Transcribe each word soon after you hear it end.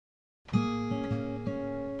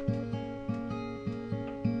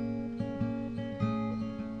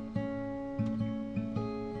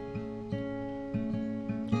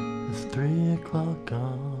3 o'clock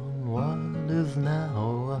on what is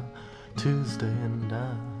now a Tuesday, and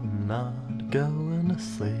I'm not going to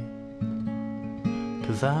sleep,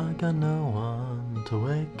 'cause I got no one to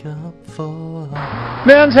wake up for.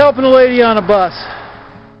 Man's helping a lady on a bus.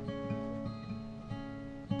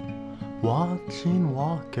 Watching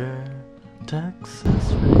Walker,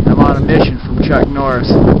 Texas. I'm on a mission from Chuck Norris.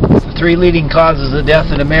 The 3 leading causes of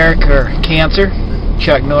death in America are cancer,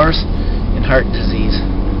 Chuck Norris, and heart disease.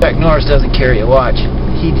 Chuck Norris doesn't carry a watch.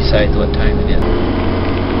 He decides what time it is.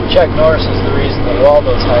 Chuck Norris is the reason that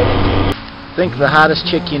Waldo's hiding. Think of the hottest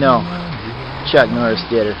chick you know. Chuck Norris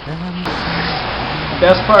did her. The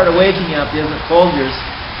best part of waking up isn't Folgers.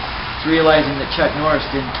 It's realizing that Chuck Norris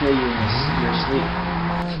didn't kill you in your sleep.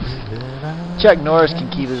 Chuck Norris can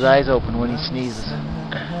keep his eyes open when he sneezes.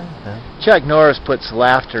 Chuck Norris puts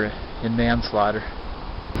laughter in manslaughter.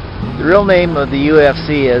 The real name of the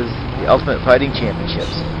UFC is the Ultimate Fighting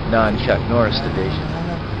Championships, non-Chuck Norris division.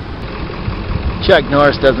 Chuck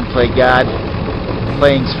Norris doesn't play God.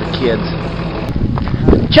 Playing's for kids.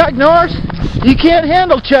 Chuck Norris? You can't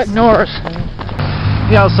handle Chuck Norris.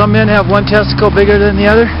 You know, some men have one testicle bigger than the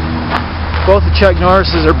other. Both of Chuck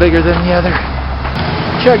Norris's are bigger than the other.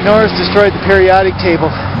 Chuck Norris destroyed the periodic table.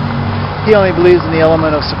 He only believes in the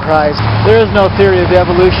element of surprise. There is no theory of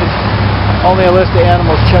evolution, only a list of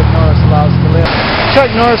animals Chuck Norris allows to live. Chuck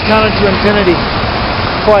Norris counted to infinity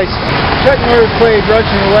twice. Chuck Norris played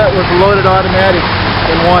Russian roulette with a loaded automatic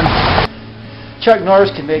in one. Chuck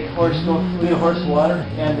Norris can make a horse lead a horse to water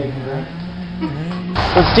and make him drink.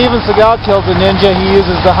 When Steven Seagal kills a ninja, he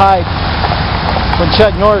uses the hide. When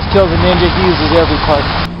Chuck Norris kills a ninja, he uses every part.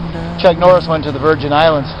 Chuck Norris went to the Virgin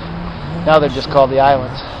Islands. Now they're just called the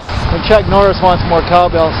Islands. When Chuck Norris wants more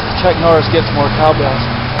cowbells, Chuck Norris gets more cowbells.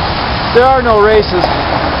 There are no races,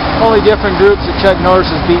 only different groups that Chuck Norris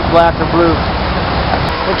has beat, black or blue.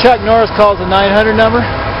 When Chuck Norris calls the 900 number,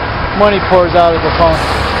 money pours out of the phone.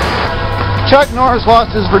 Chuck Norris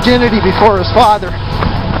lost his virginity before his father.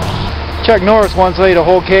 Chuck Norris once ate a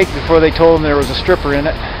whole cake before they told him there was a stripper in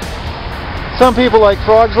it. Some people like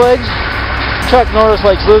frogs' legs. Chuck Norris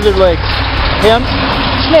likes lizard legs. Hence,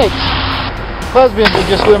 snakes. Lesbians are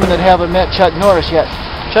just women that haven't met Chuck Norris yet.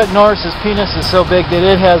 Chuck Norris's penis is so big that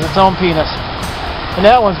it has its own penis. And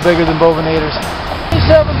that one's bigger than Bovinator's.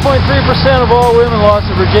 7.3% of all women lost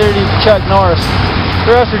their virginity to Chuck Norris.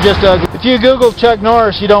 The rest are just ugly. If you Google Chuck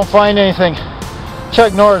Norris, you don't find anything.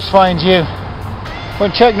 Chuck Norris finds you.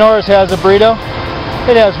 When Chuck Norris has a burrito,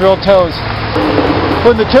 it has real toes.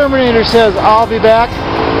 When the Terminator says, "I'll be back,"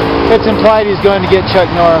 it's implied he's going to get Chuck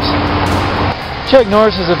Norris. Chuck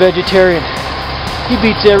Norris is a vegetarian. He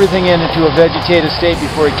beats everything into a vegetative state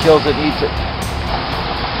before he kills it and eats it.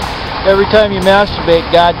 Every time you masturbate,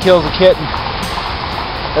 God kills a kitten.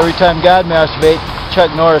 Every time God masturbates,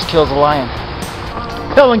 Chuck Norris kills a lion.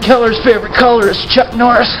 Helen Keller's favorite color is Chuck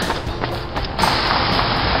Norris.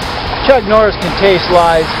 Chuck Norris can taste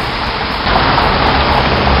lies.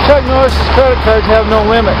 Chuck Norris's credit cards have no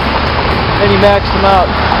limit, and he maxed them out.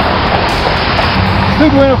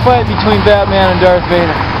 Who'd win a fight between Batman and Darth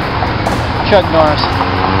Vader? Chuck Norris.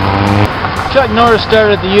 Chuck Norris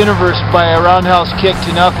started the universe by a roundhouse kick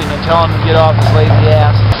to nothing and telling him to get off his lazy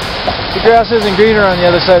ass. The grass isn't greener on the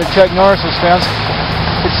other side of Chuck Norris's fence.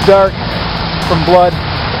 It's dark from blood.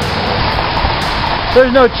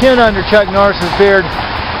 There's no chin under Chuck Norris's beard.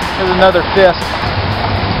 There's another fist.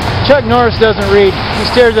 Chuck Norris doesn't read. He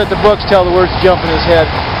stares at the books till the words jump in his head.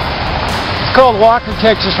 It's called Walker,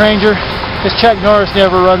 Texas Ranger, because Chuck Norris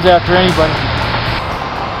never runs after anybody.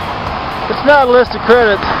 It's not a list of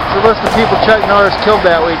credits. It's a list of people Chuck Norris killed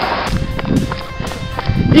that week.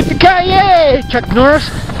 Yippee-ki-yay, Chuck Norris!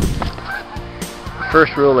 The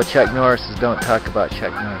first rule of Chuck Norris is don't talk about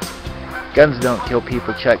Chuck Norris. Guns don't kill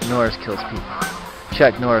people, Chuck Norris kills people.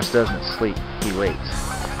 Chuck Norris doesn't sleep, he waits.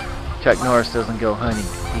 Chuck Norris doesn't go hunting,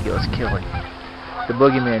 he goes killing. The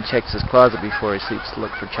boogeyman checks his closet before he sleeps to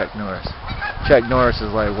look for Chuck Norris. Chuck Norris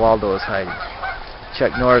is like Waldo is hiding.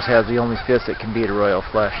 Chuck Norris has the only fist that can beat a royal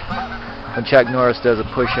flush. When Chuck Norris does a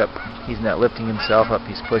push-up, he's not lifting himself up,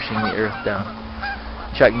 he's pushing the earth down.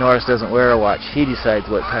 Chuck Norris doesn't wear a watch, he decides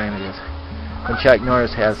what time it is. When Chuck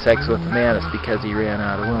Norris has sex with a man, it's because he ran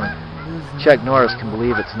out of women. Chuck Norris can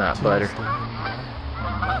believe it's not butter.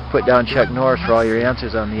 Put down Chuck Norris for all your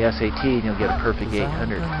answers on the SAT and you'll get a perfect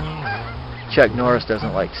 800. Chuck Norris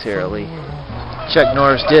doesn't like Sara Lee. Chuck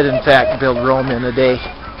Norris did in fact build Rome in a day.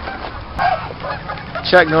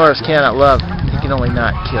 Chuck Norris cannot love, he can only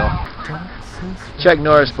not kill. Chuck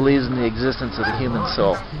Norris believes in the existence of the human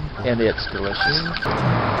soul, and it's delicious.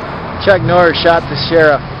 Chuck Norris shot the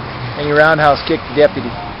sheriff, and he roundhouse kicked the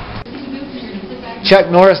deputy. Chuck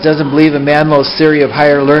Norris doesn't believe in Manlow's theory of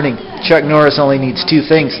higher learning. Chuck Norris only needs two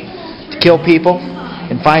things: to kill people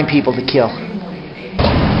and find people to kill.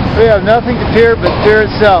 We have nothing to fear but fear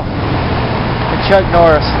itself. And Chuck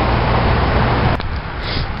Norris.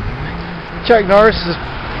 Chuck Norris's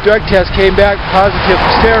drug test came back positive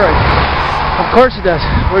for steroids. Of course it does.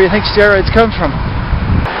 Where do you think steroids come from?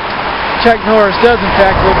 Chuck Norris does in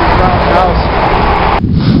fact live in his round house.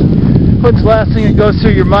 What's the last thing that goes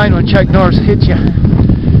through your mind when Chuck Norris hits you?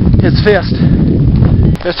 His fist.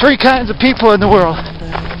 There's three kinds of people in the world: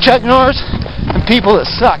 Chuck Norris and people that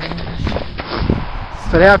suck.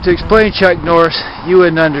 If I'd have to explain Chuck Norris, you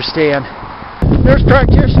wouldn't understand. Nurse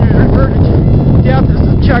practitioners refer to death as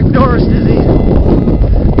the Chuck Norris disease.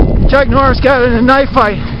 Chuck Norris got in a knife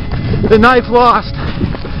fight. The knife lost.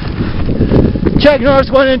 Chuck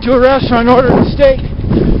Norris went into a restaurant and ordered a steak.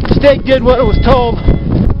 The steak did what it was told.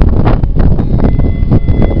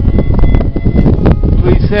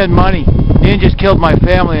 Please send money. Ninjas killed my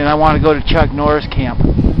family and I want to go to Chuck Norris camp.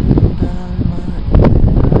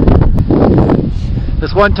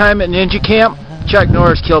 This one time at ninja camp, Chuck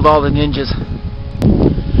Norris killed all the ninjas.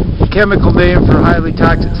 The chemical name for highly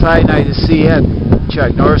toxic cyanide is CN.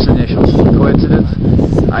 Chuck Norris initials. Coincidence?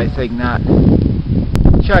 I think not.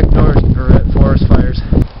 Chuck Norris can prevent forest fires.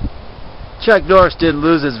 Chuck Norris didn't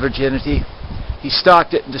lose his virginity. He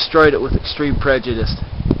stalked it and destroyed it with extreme prejudice.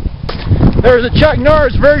 There was a Chuck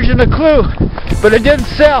Norris version of Clue, but it didn't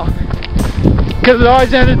sell because it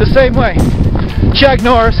always ended the same way. Chuck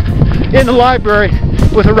Norris in the library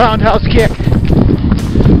with a roundhouse kick.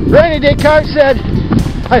 Rene Descartes said,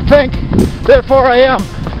 "I think, therefore I am,"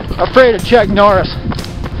 afraid of Chuck Norris.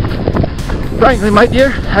 Frankly, my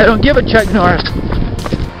dear, I don't give a Chuck Norris.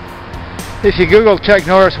 If you Google Chuck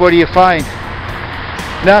Norris, what do you find?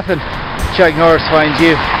 Nothing. Chuck Norris finds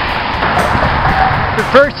you. If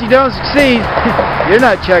at first you don't succeed, you're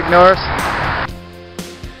not Chuck Norris.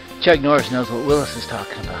 Chuck Norris knows what Willis is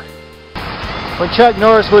talking about. When Chuck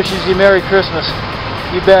Norris wishes you Merry Christmas,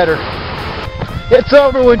 you better. It's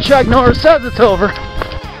over when Chuck Norris says it's over.